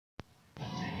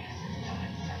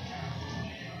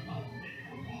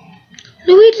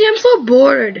Luigi, I'm so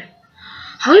bored.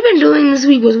 All I've been doing this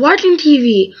week was watching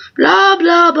TV. Blah,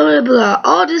 blah, blah, blah.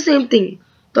 All the same thing.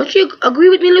 Don't you agree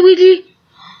with me, Luigi?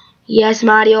 Yes,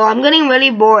 Mario. I'm getting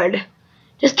really bored.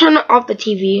 Just turn off the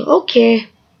TV. Okay.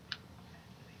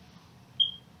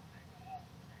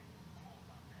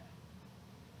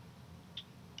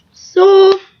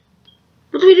 So,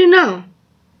 what do we do now?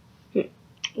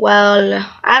 Well,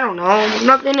 I don't know. There's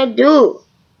nothing to do.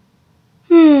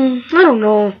 I don't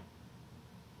know.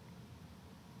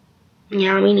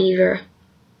 Yeah, me neither.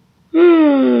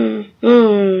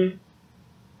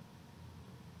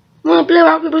 Wanna play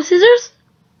rock, paper, scissors?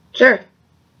 Sure.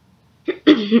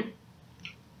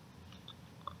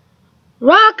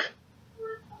 Rock,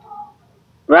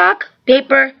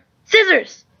 paper,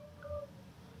 scissors.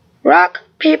 Rock,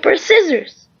 paper,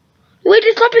 scissors. Wait,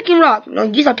 it's not picking rock.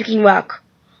 No, he's not picking rock.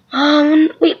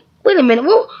 Wait a minute.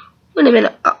 Wait a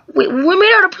minute. Wait, we're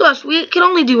made out of plush. We can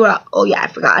only do rock. Oh yeah, I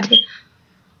forgot.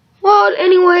 Well,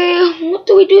 anyway, what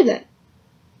do we do then?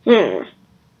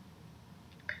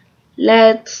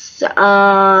 Let's,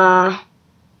 I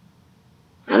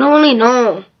don't really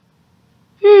know.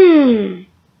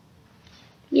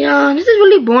 Yeah, this is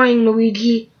really boring,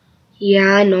 Luigi.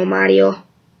 Yeah, I know, Mario.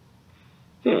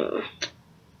 Wanna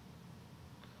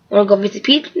go visit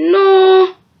Pete?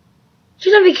 No.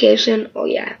 She's on vacation. Oh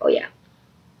yeah. What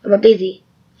about Daisy?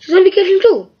 She's on vacation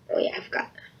too. Oh yeah, I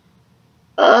forgot.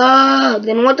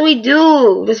 Then what do we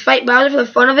do? Just fight Bowser for the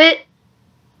fun of it?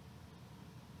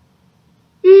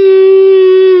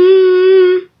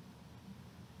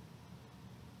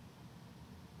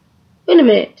 Wait a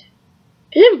minute.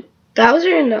 Isn't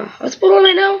Bowser in the hospital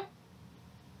right now?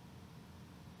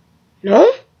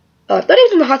 No? Oh, I thought he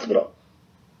was in the hospital.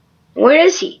 Where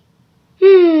is he?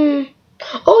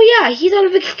 Oh yeah, he's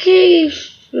on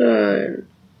vacation.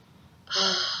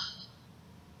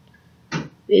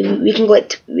 We can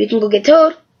go get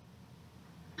Toad.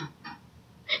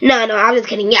 No, I was just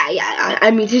kidding. Yeah.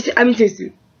 I mean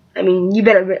seriously. I mean, you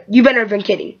better have been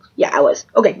kidding. Yeah, I was.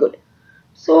 Okay, good.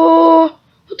 So,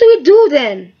 what do we do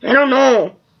then? I don't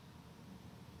know.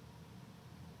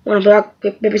 Wanna play rock,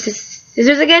 paper,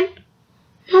 scissors again?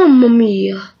 Mamma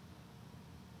mia.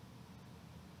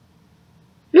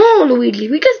 No, Luigi,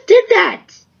 we just did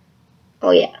that.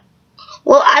 Oh yeah.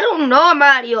 Well, I don't know,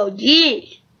 Mario.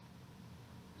 Gee.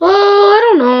 Oh, I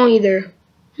don't know either.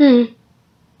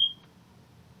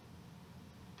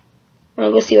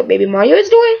 Wanna go see what Baby Mario is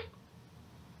doing?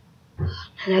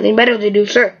 Nothing better to do,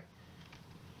 sure.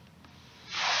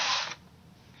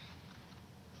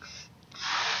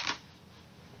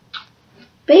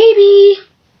 Baby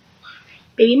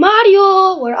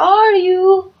Mario, where are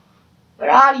you? Where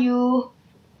are you?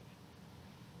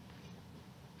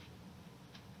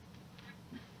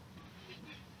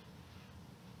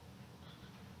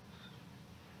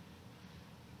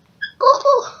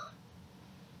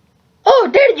 Oh,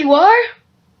 there you are.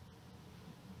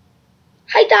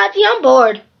 Hi, Daddy, I'm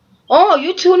bored. Oh,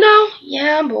 you too now?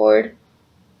 Yeah, I'm bored.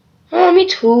 Oh, me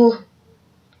too.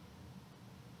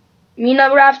 Me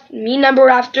number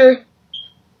after.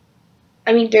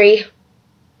 I mean 3.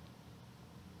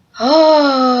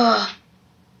 Oh.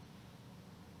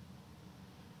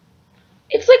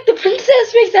 It's like the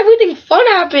princess makes everything fun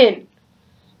happen.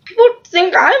 People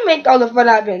think I make all the fun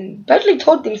happen. Especially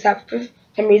Toad things happen for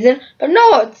some reason. But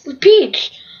no, it's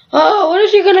Peach. Oh, when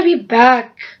is she gonna be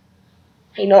back?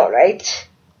 I know, right?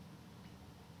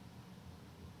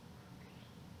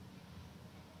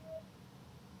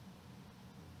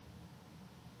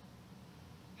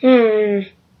 I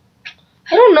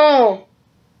don't know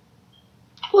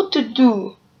what to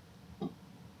do.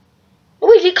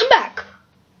 Luigi, come back.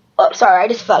 Oh, sorry, I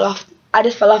just fell off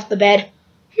the bed.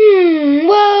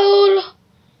 Well,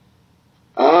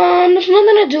 there's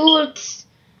nothing to do. It's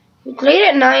late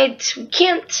at night. We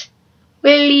can't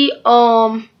really,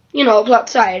 play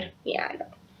outside. Yeah, I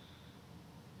know.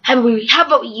 How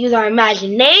about we use our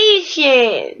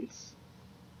imaginations?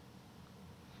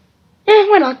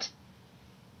 Why not?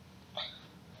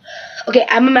 Okay,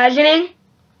 I'm imagining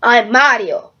I'm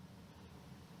Mario.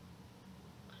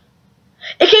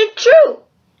 It came true.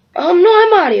 No, I'm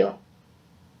Mario.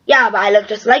 Yeah, but I look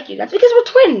just like you. That's because we're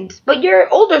twins. But you're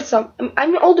older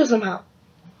I'm older somehow.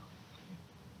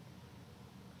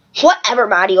 Whatever,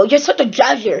 Mario. You're such a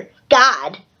judger.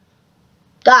 God.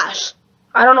 Gosh.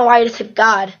 I don't know why I just said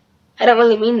God. I don't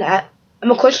really mean that. I'm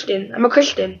a Christian.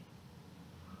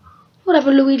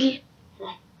 Whatever, Luigi.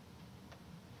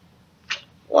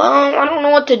 Well, I don't know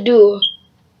what to do.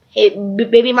 Hey,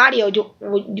 baby Mario,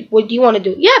 what do you want to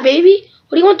do? Yeah, baby.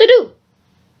 What do you want to do?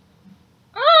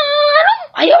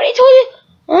 I already told you.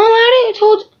 I already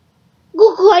told.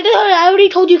 Cool. I already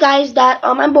told you guys that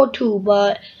I'm bored too,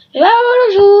 but if I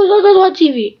want to just watch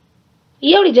TV.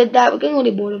 He already did that. We're getting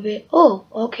really bored of it. Oh,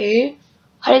 okay.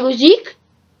 How did it go, Zeke?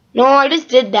 No, I just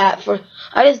did that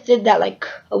like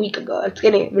a week ago. It's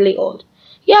getting really old.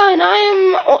 Yeah, and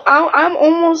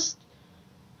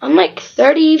I'm like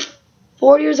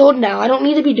 34 years old now. I don't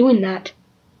need to be doing that.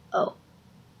 Oh.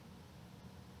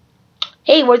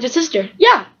 Hey, where's your sister?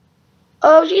 Yeah.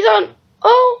 Oh, she's on.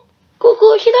 Oh,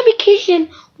 cool. She's on vacation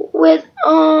with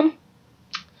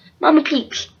Mama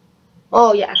Peeps.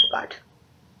 Oh yeah, I forgot.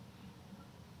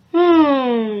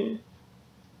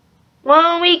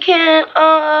 Well, we can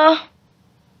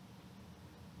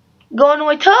go on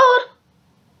my Toad.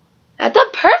 That's a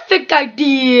perfect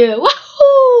idea.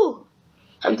 Woohoo!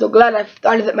 I'm so glad I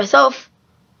thought of it myself.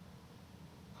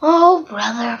 Oh,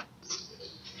 brother.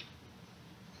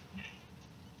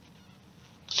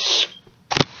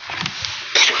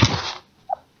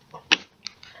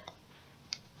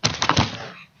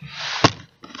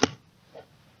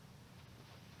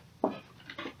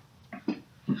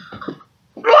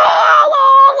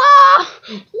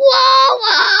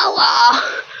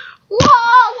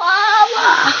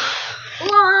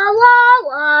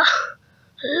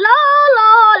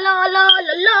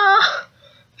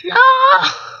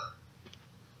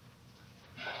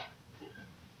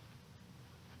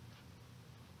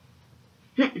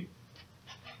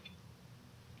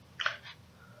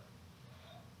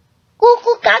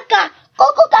 Cuckoo caca!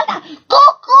 Cuckoo caca!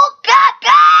 Cuckoo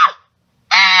caca!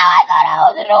 Ow, I thought I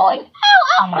was annoying.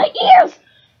 Ow, my ears!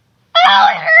 Ow,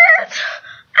 it hurts!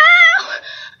 Ow!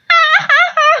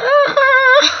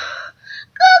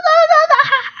 Cuckoo caca!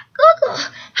 Cuckoo!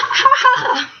 Ha ha ha!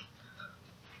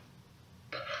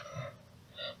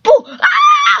 Boo!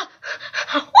 Ah!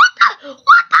 What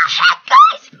the heck,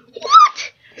 guys? What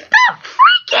the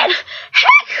freaking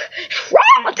heck is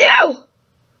wrong with you?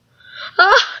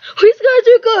 These guys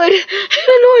are good. I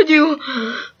annoyed you.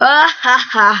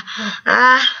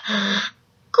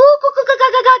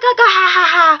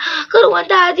 Good one,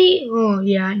 Daddy. Oh,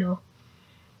 yeah, I know.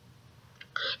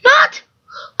 Not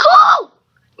cool.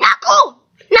 Not cool.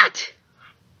 Not.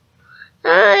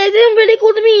 It isn't really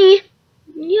cool to me.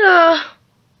 Yeah.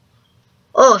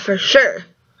 Oh, for sure.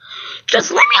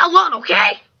 Just leave me alone,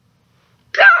 okay?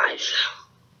 Gosh.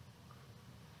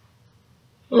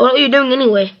 What are you doing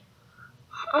anyway?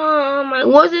 I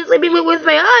wasn't sleeping with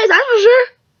my eyes, that's for sure.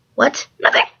 What?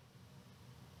 Nothing.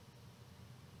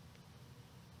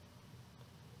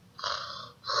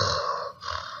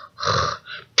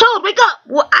 Toad, wake up!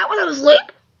 What? I wasn't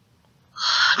asleep.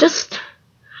 Just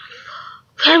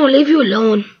can't leave you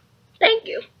alone. Thank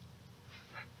you.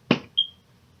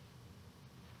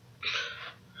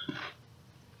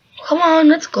 Come on,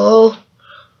 let's go.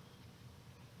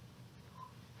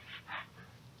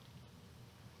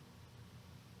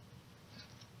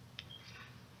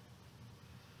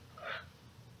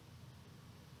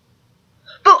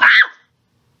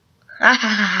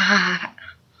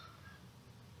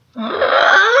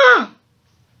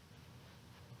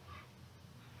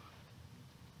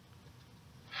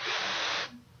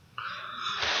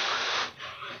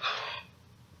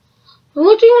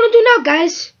 What do you want to do now,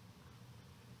 guys?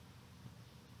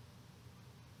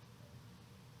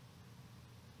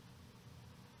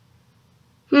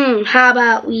 How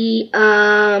about we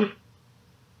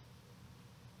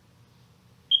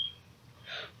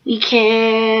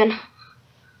can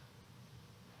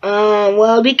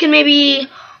well, we can maybe,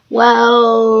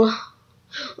 well,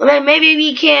 maybe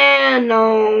we can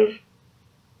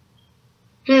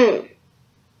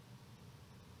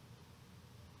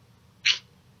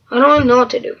I don't know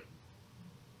what to do.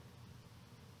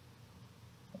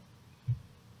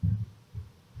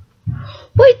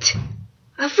 Wait,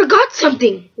 I forgot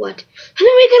something. What? And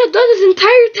then we could have done this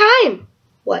entire time.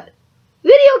 What?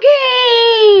 Video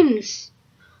games!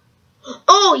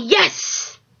 Oh,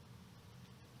 yes!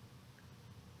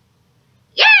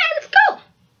 Yeah, let's go!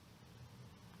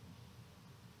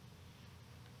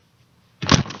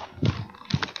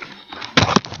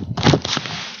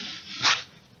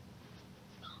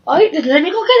 Alright, let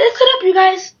me go get this set up, you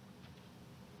guys.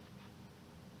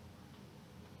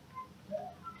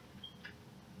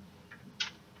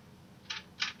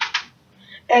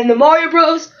 And the Mario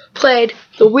Bros. Played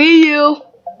the Wii U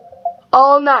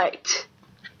all night.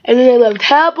 And then they lived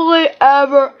happily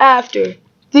ever after.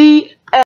 The